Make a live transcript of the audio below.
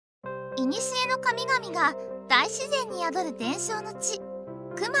古の神々が大自然に宿る伝承の地、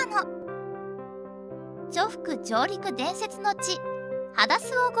熊野。徐福上陸伝説の地、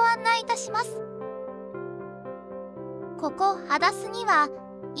Hadasuをご案内いたします。ここHadasuには、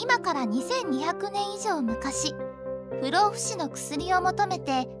今から2200年以上昔、不老不死の薬を求め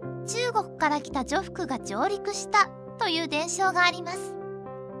て中国から来た徐福が上陸したという伝承があります。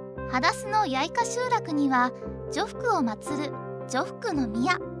Hadasuの八重集落には徐福を祀る徐福の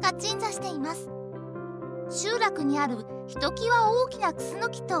宮が鎮座しています。集落にあるひときわ大きなクスノ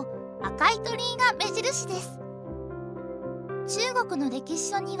キと赤い鳥居が目印です。中国の歴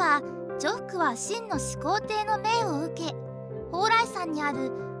史書には、徐福は秦の始皇帝の命を受け、蓬莱山にあ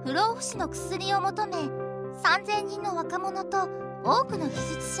る不老不死の薬を求め、3000人の若者と多くの技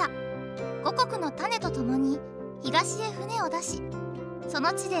術者、五穀の種とともに東へ船を出し、そ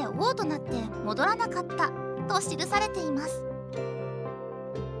の地で王となって戻らなかったと記されています。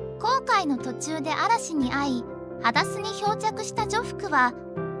航海の途中で嵐に遭い、Hadasuに漂着した徐福は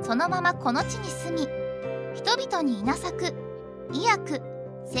そのままこの地に住み、人々に稲作、医薬、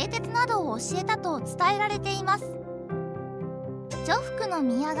製鉄などを教えたと伝えられています。徐福の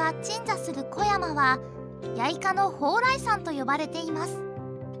宮が鎮座する小山は八重の蓬莱山と呼ばれています。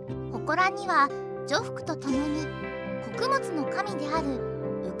祠には徐福とともに穀物の神である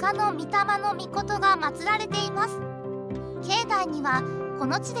宇賀の御霊の命が祀られています。境内にはこ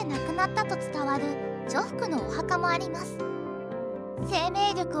の地で亡くなったと伝わる徐福のお墓もあります。生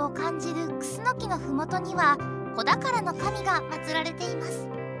命力を感じるクスノキの麓には子宝の神が祀られています。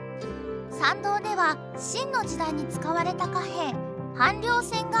参道では秦の時代に使われた貨幣半両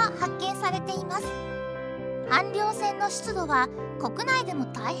船が発見されています。半両船の出土は国内でも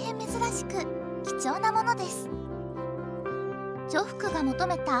大変珍しく貴重なものです。徐福が求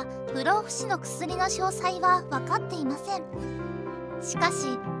めた不老不死の薬の詳細は分かっていません。しか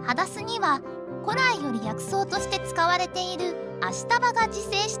しHadasuには古来より薬草として使われているアシタバが自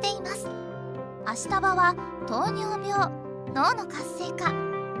生しています。アシタバは糖尿病、脳の活性化、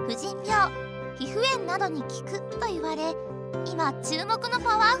婦人病、皮膚炎などに効くと言われ、今注目の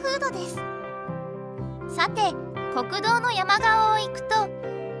パワーフードです。さて、国道の山側を行くと、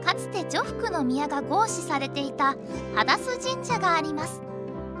かつて徐福の宮が合祀されていたHadasu神社があります。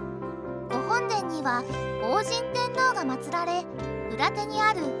御本殿には王神天皇が祀られ、裏手に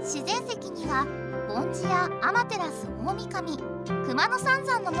ある自然石には梵字や天照大神、熊野三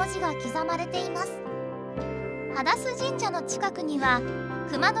山の文字が刻まれています。Hadasu神社の近くには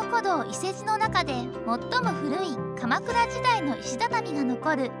熊野古道伊勢路の中で最も古い鎌倉時代の石畳が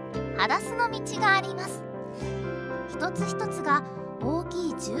残るHadasuの道があります。一つ一つが大き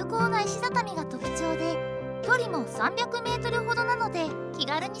い重厚な石畳が特徴で、距離も300メートルほどなので気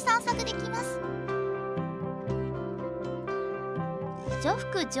軽に散策できます。徐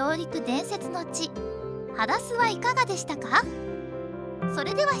福上陸伝説の地Hadasuはいかがでしたか？そ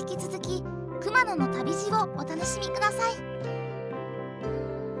れでは引き続き熊野の旅路をお楽しみください。